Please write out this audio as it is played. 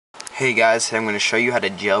Hey guys, today I'm going to show you how to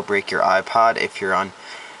jailbreak your iPod if you're on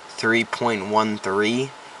 3.13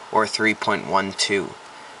 or 3.12.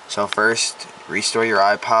 So first, restore your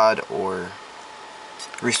iPod to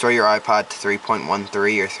 3.13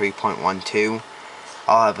 or 3.12.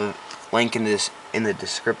 I'll have a link in the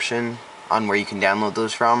description on where you can download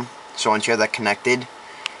those from. So once you have that connected,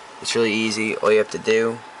 it's really easy. All you have to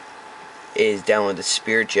do is download the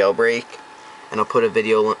Spirit Jailbreak. And I'll put a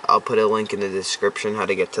link in the description how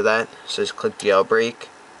to get to that. So just click Jailbreak,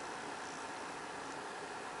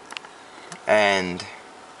 and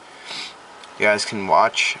you guys can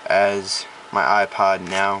watch as my iPod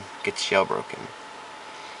now gets jailbroken.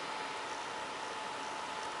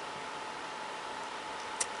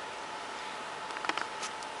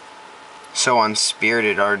 So on Spirit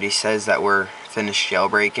it already says that we're finished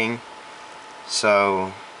jailbreaking.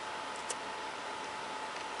 So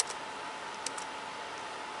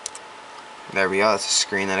there we go, that's the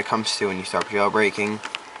screen that it comes to when you start jailbreaking.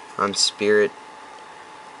 On Spirit,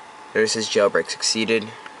 there it says jailbreak succeeded.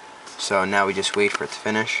 So now we just wait for it to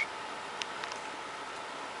finish.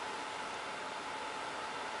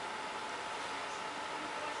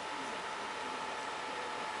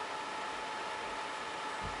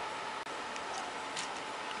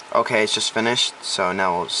 Okay, it's just finished, so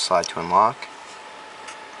now we'll slide to unlock.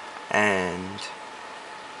 And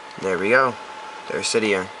there we go. There's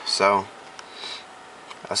Cydia. So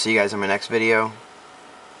I'll see you guys in my next video,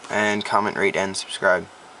 and comment, rate, and subscribe.